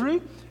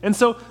slavery. And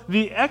so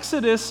the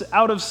exodus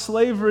out of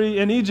slavery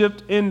in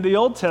Egypt in the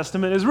Old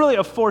Testament is really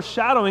a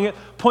foreshadowing. It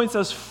points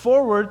us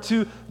forward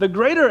to the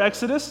greater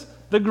exodus,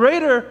 the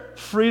greater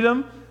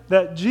freedom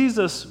that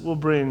Jesus will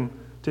bring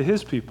to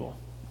his people.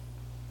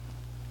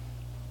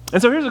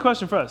 And so here's a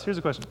question for us. Here's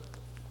a question.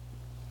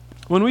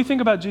 When we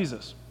think about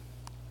Jesus,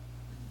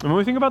 and when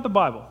we think about the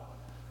Bible,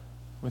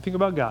 when we think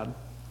about God,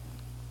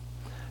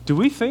 do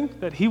we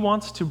think that he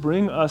wants to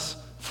bring us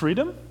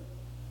freedom?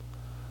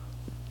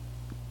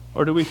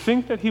 Or do we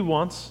think that he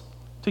wants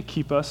to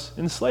keep us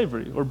in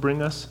slavery or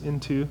bring us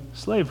into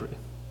slavery?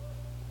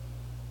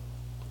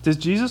 Does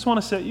Jesus want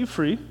to set you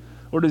free,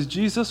 or does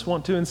Jesus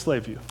want to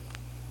enslave you?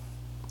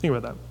 Think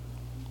about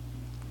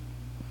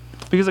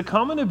that. Because a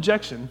common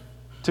objection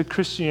to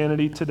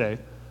Christianity today,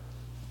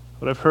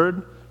 what I've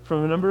heard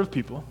from a number of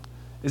people,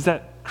 is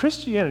that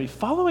Christianity,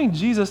 following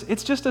Jesus,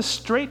 it's just a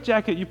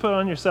straitjacket you put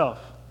on yourself.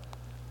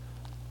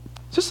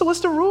 It's just a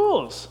list of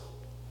rules.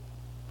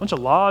 A bunch of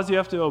laws you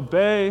have to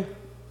obey, a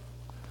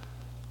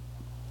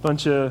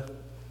bunch of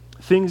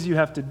things you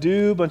have to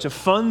do, a bunch of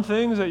fun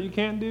things that you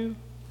can't do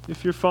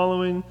if you're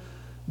following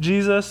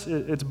Jesus,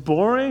 it's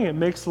boring, it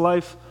makes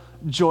life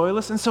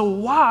joyless. And so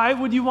why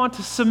would you want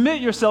to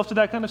submit yourself to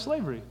that kind of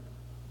slavery?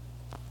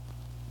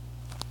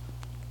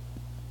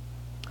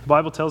 The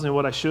Bible tells me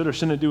what I should or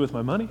shouldn't do with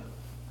my money.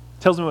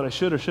 It tells me what I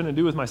should or shouldn't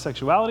do with my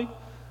sexuality.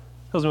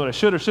 It tells me what I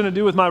should or shouldn't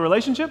do with my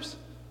relationships.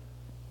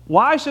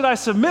 Why should I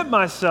submit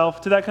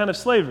myself to that kind of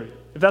slavery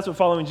if that's what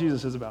following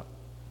Jesus is about?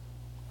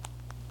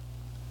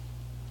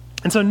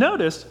 And so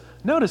notice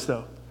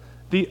though,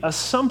 the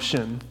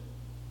assumption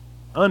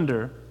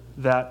under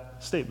that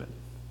statement.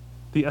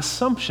 The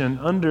assumption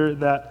under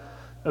that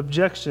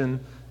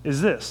objection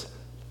is this: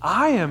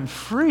 I am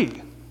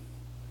free.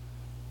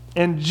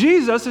 And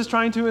Jesus is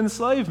trying to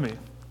enslave me.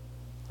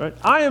 Right?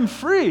 I am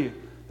free,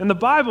 and the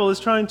Bible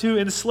is trying to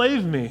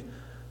enslave me.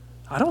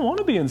 I don't want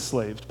to be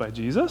enslaved by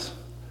Jesus.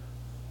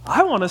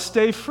 I want to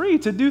stay free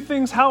to do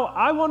things how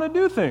I want to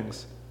do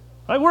things.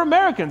 Right? We're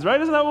Americans, right?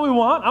 Isn't that what we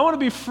want? I want to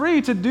be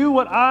free to do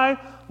what I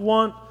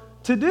want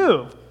to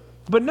do.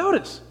 But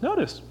notice,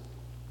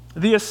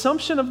 the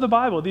assumption of the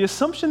Bible, the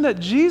assumption that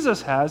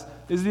Jesus has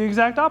is the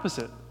exact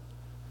opposite.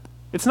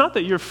 It's not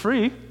that you're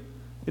free,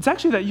 it's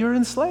actually that you're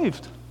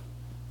enslaved.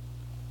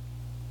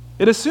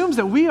 It assumes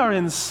that we are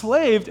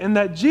enslaved and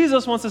that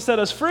Jesus wants to set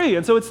us free.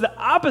 And so it's the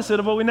opposite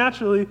of what we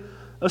naturally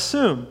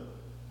assume.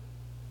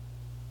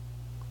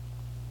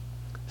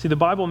 See, the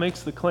Bible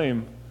makes the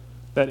claim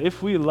that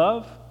if we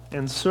love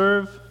and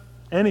serve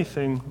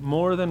anything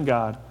more than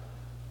God,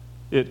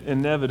 it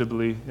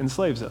inevitably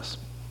enslaves us.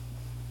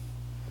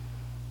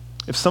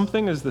 If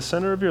something is the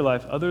center of your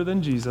life other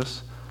than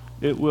Jesus,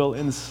 it will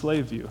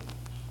enslave you.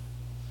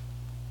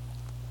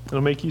 It'll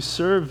make you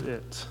serve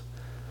it.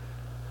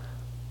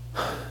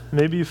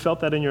 Maybe you felt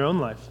that in your own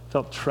life,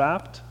 felt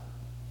trapped.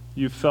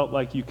 You felt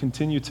like you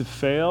continue to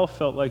fail,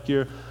 felt like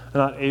you're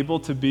not able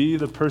to be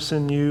the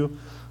person you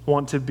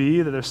want to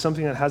be, that there's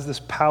something that has this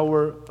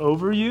power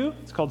over you.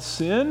 It's called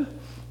sin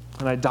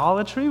and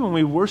idolatry, when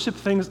we worship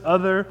things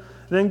other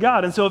than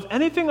God. And so if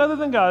anything other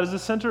than God is the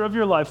center of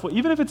your life, well,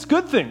 even if it's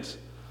good things,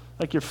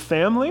 like your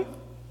family,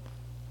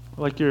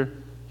 like your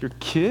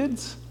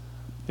kids,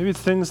 maybe it's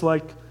things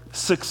like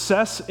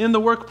success in the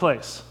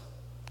workplace,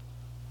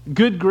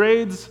 good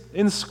grades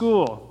in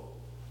school,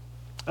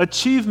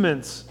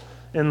 achievements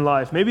in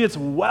life. Maybe it's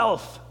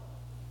wealth.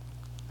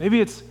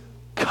 Maybe it's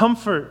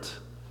comfort.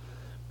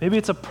 Maybe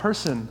it's a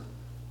person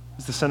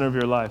is the center of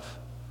your life.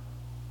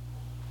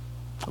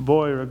 A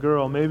boy or a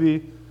girl.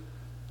 Maybe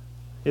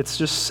it's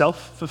just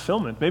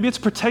self-fulfillment. Maybe it's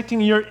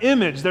protecting your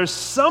image. There's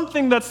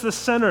something that's the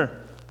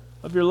center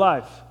of your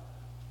life.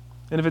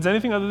 And if it's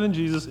anything other than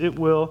Jesus, it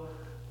will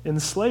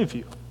enslave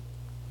you.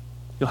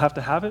 You'll have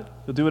to have it.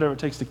 You'll do whatever it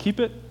takes to keep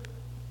it.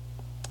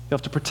 You'll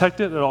have to protect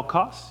it at all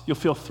costs. You'll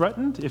feel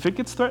threatened. If it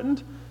gets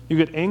threatened, you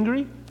get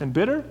angry and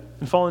bitter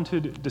and fall into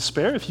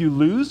despair. If you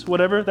lose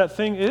whatever that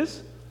thing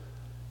is,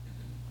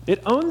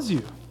 it owns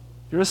you.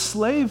 You're a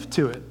slave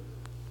to it.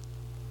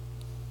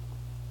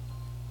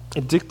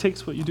 It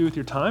dictates what you do with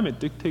your time. It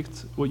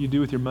dictates what you do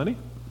with your money.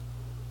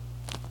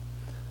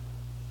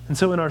 And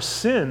so in our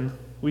sin,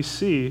 we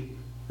see,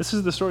 this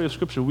is the story of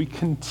Scripture, we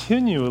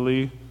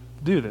continually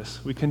do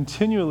this. We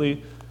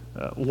continually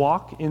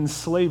walk in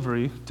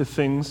slavery to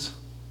things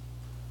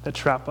that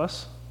trap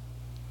us,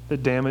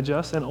 that damage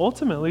us, and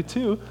ultimately,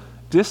 too,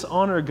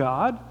 dishonor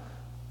God,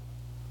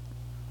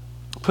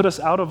 put us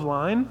out of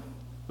line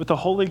with the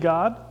holy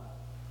God,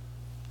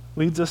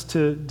 leads us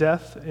to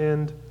death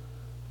and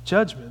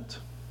judgment.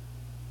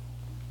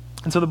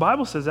 And so the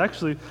Bible says,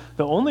 actually,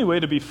 the only way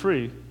to be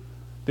free,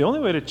 the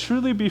only way to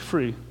truly be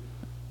free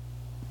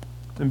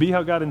and be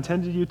how God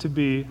intended you to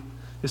be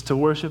is to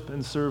worship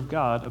and serve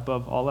God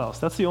above all else.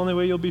 That's the only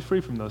way you'll be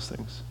free from those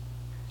things.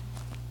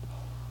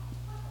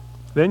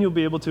 Then you'll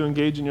be able to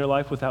engage in your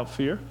life without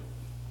fear.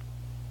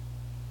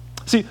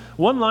 See,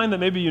 one line that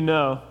maybe you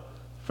know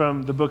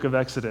from the book of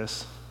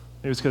Exodus,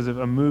 maybe it's because of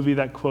a movie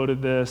that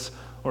quoted this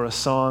or a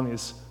song,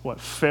 is what?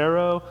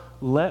 Pharaoh,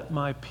 let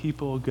my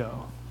people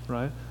go,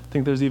 right? I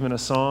think there's even a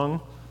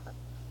song,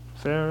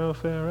 Pharaoh,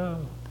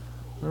 Pharaoh.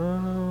 Okay,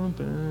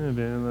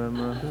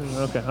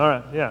 all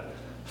right, yeah.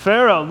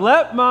 Pharaoh,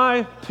 let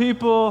my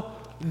people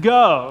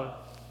go.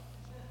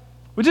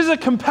 Which is a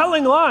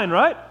compelling line,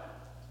 right?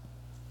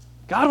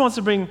 God wants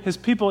to bring his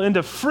people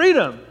into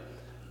freedom.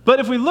 But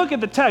if we look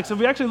at the text, if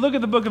we actually look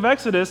at the book of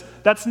Exodus,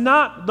 that's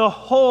not the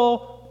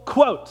whole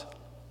quote.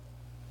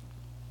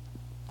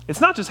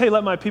 It's not just, hey,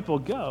 let my people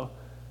go.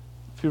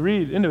 If you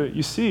read into it,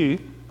 you see,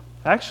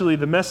 actually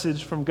the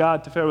message from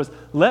God to Pharaoh was,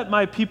 let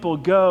my people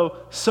go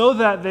so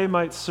that they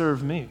might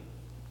serve me.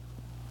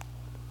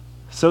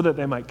 So that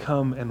they might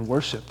come and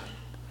worship.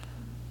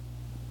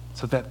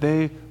 So that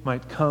they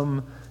might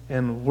come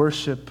and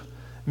worship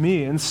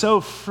me. And so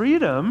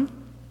freedom,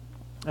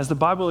 as the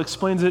Bible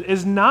explains it,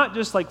 is not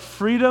just like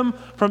freedom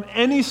from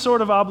any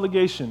sort of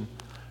obligation.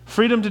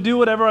 Freedom to do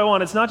whatever I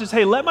want. It's not just,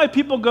 hey, let my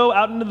people go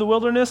out into the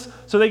wilderness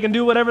so they can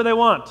do whatever they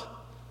want.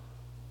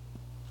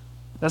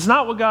 That's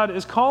not what God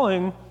is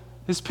calling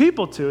his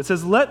people to. It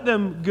says, let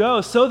them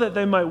go so that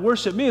they might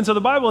worship me. And so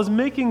the Bible is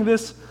making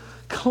this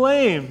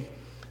claim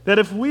that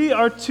if we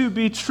are to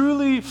be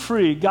truly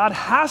free, God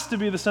has to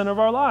be the center of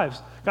our lives.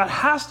 God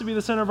has to be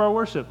the center of our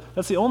worship.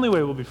 That's the only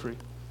way we'll be free.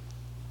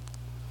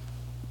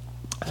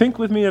 Think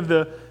with me of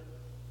the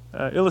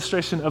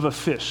illustration of a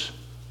fish.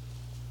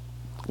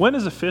 When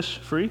is a fish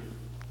free?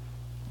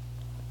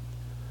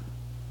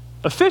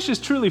 A fish is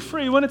truly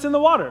free when it's in the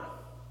water,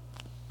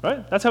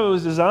 right? That's how it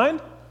was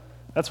designed.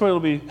 That's where it'll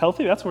be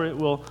healthy. That's where it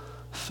will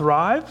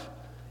thrive.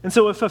 And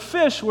so if a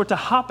fish were to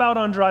hop out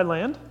on dry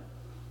land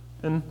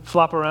and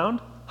flop around,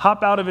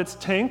 hop out of its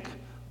tank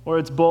or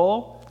its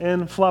bowl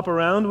and flop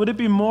around, would it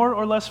be more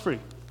or less free?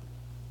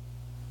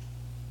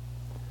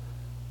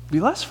 Be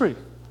less free.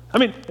 I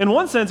mean, in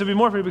one sense, it would be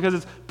more free because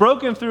it's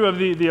broken through of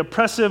the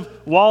oppressive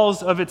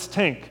walls of its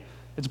tank.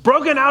 It's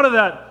broken out of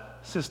that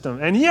system.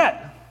 And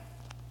yet,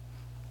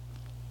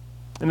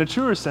 in a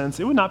truer sense,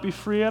 it would not be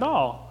free at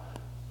all.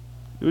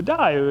 It would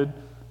die. It would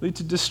lead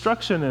to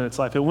destruction in its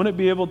life. It wouldn't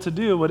be able to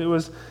do what it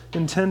was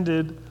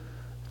intended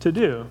to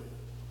do.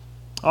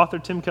 Author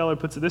Tim Keller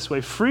puts it this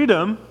way: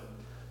 freedom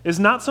is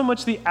not so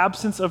much the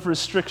absence of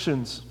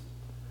restrictions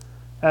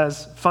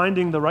as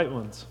finding the right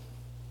ones.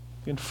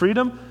 And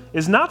freedom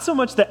is not so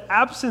much the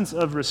absence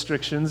of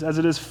restrictions as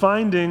it is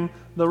finding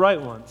the right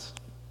ones,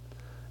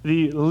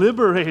 the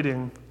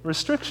liberating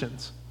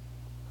restrictions.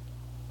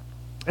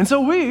 And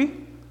so we,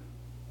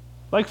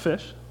 like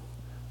fish,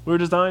 we were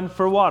designed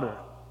for water,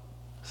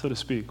 so to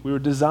speak. We were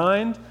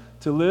designed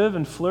to live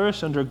and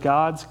flourish under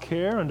God's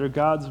care, under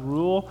God's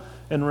rule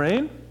and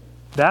reign.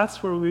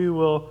 That's where we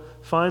will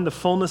find the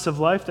fullness of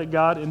life that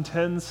God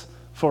intends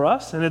for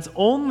us. And it's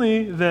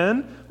only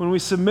then when we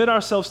submit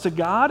ourselves to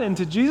God and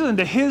to Jesus and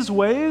to His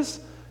ways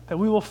that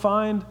we will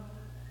find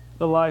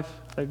the life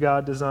that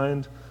God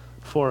designed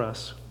for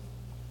us.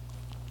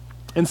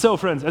 And so,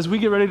 friends, as we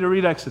get ready to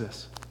read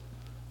Exodus,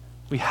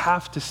 we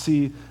have to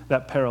see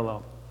that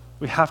parallel.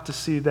 We have to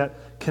see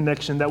that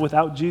connection, that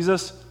without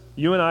Jesus,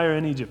 you and I are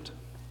in Egypt.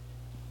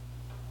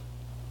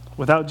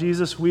 Without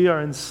Jesus, we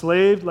are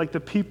enslaved like the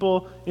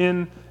people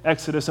in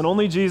Exodus, and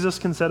only Jesus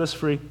can set us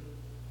free.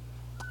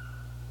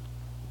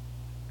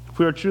 If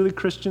we are truly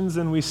Christians,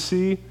 then we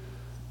see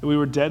that we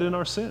were dead in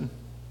our sin.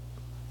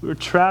 We were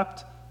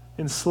trapped,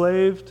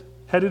 enslaved,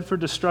 headed for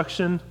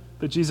destruction,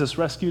 but Jesus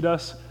rescued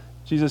us.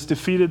 Jesus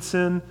defeated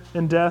sin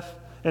and death,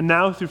 and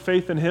now through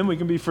faith in Him, we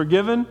can be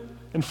forgiven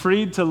and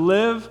freed to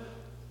live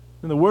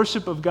in the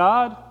worship of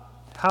God,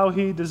 how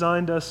He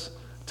designed us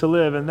to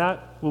live, and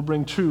that will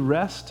bring true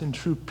rest and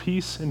true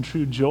peace and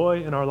true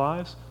joy in our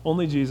lives.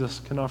 Only Jesus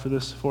can offer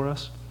this for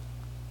us.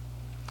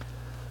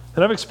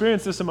 And I've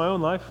experienced this in my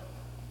own life.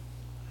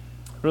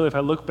 Really, if I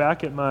look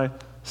back at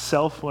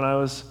myself when I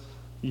was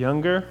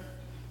younger,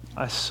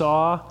 I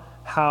saw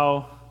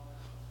how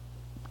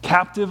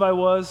captive I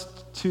was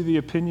to the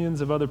opinions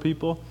of other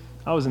people.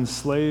 I was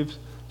enslaved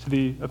to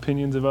the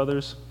opinions of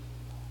others.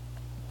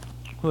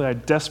 Really, I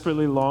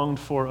desperately longed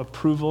for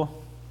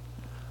approval,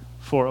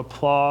 for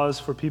applause,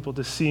 for people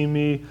to see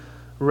me,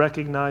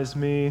 recognize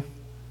me.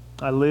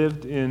 I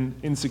lived in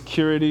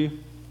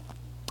insecurity.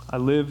 I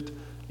lived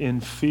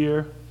in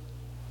fear.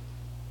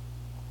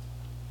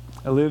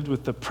 I lived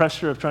with the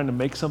pressure of trying to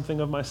make something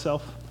of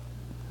myself.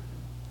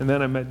 And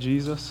then I met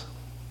Jesus.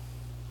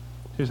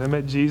 I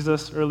met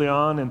Jesus early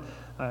on, and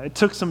it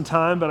took some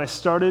time, but I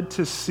started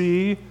to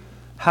see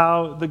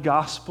how the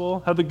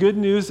gospel, how the good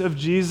news of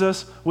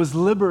Jesus was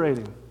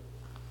liberating.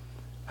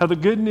 How the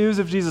good news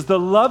of Jesus, the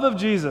love of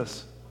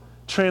Jesus,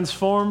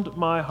 transformed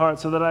my heart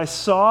so that I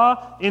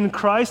saw in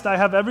Christ I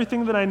have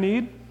everything that I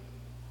need.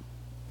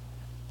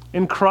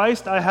 In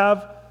Christ I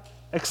have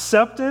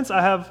acceptance,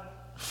 I have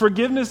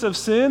forgiveness of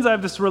sins, I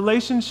have this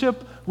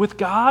relationship with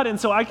God, and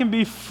so I can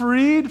be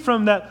freed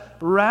from that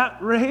rat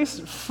race,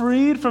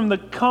 freed from the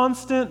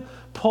constant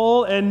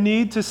pull and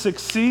need to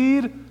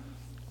succeed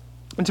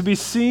and to be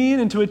seen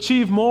and to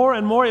achieve more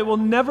and more. It will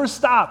never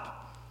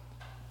stop.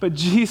 But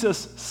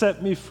Jesus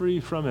set me free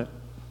from it.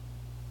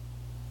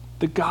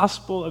 The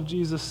gospel of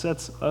Jesus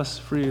sets us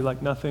free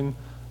like nothing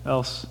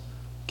else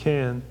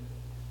can.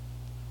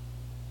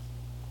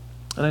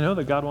 And I know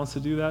that God wants to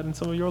do that in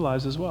some of your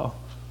lives as well.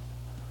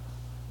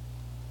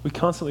 We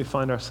constantly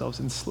find ourselves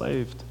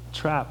enslaved,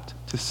 trapped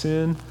to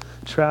sin,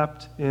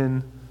 trapped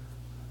in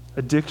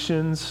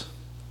addictions.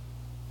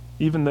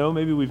 Even though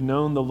maybe we've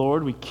known the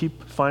Lord, we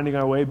keep finding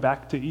our way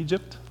back to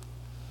Egypt.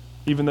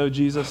 Even though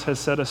Jesus has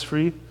set us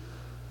free,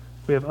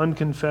 we have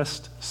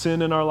unconfessed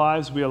sin in our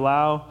lives. We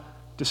allow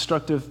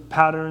destructive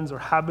patterns or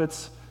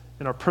habits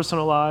in our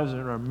personal lives, in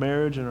our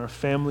marriage, in our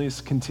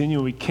families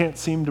continue. We can't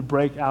seem to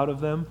break out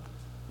of them.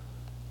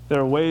 There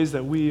are ways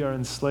that we are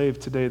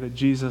enslaved today that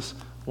Jesus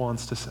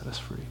wants to set us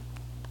free.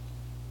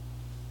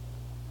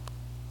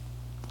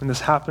 And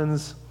this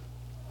happens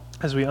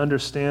as we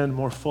understand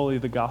more fully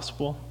the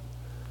gospel.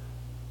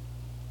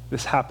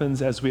 This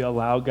happens as we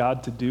allow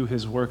God to do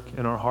His work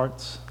in our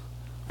hearts.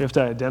 We have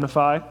to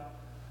identify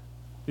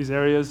these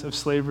areas of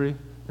slavery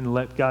and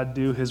let God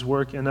do His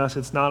work in us.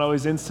 It's not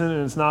always instant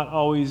and it's not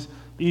always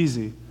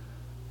easy,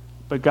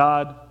 but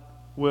God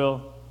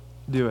will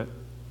do it.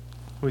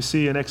 We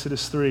see in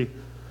Exodus 3,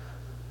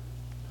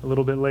 a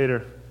little bit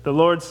later, the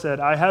Lord said,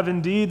 I have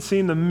indeed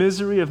seen the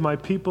misery of my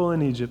people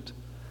in Egypt.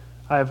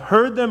 I have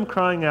heard them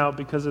crying out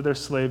because of their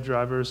slave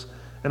drivers,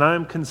 and I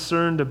am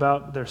concerned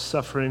about their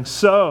suffering.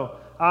 So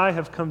I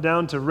have come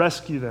down to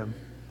rescue them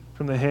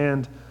from the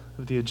hand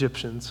of the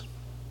Egyptians.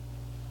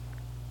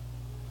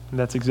 And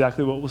that's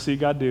exactly what we'll see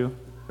God do.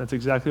 That's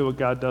exactly what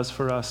God does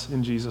for us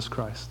in Jesus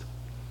Christ.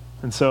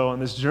 And so on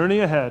this journey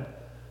ahead,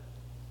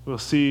 we'll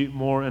see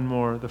more and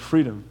more the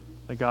freedom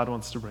that God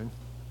wants to bring.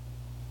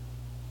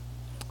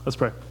 Let's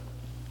pray.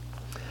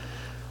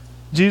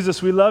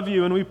 Jesus, we love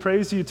you and we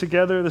praise you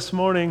together this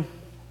morning.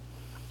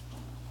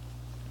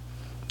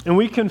 And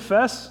we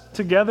confess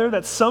together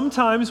that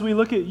sometimes we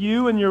look at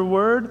you and your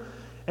word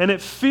and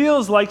it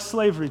feels like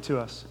slavery to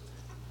us.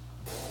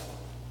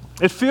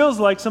 It feels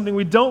like something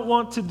we don't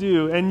want to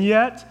do, and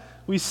yet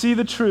we see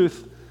the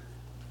truth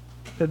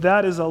that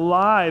that is a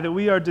lie, that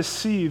we are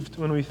deceived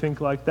when we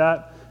think like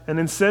that. And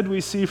instead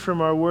we see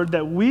from our word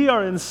that we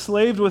are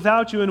enslaved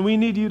without you and we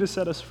need you to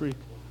set us free.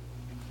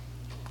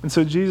 And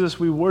so, Jesus,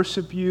 we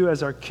worship you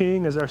as our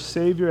King, as our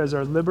Savior, as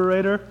our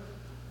Liberator.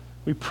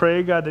 We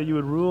pray, God, that you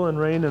would rule and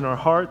reign in our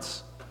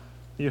hearts,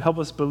 that you'd help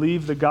us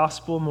believe the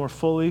gospel more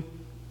fully.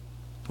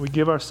 We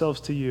give ourselves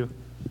to you.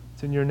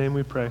 It's in your name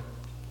we pray.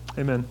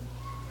 Amen.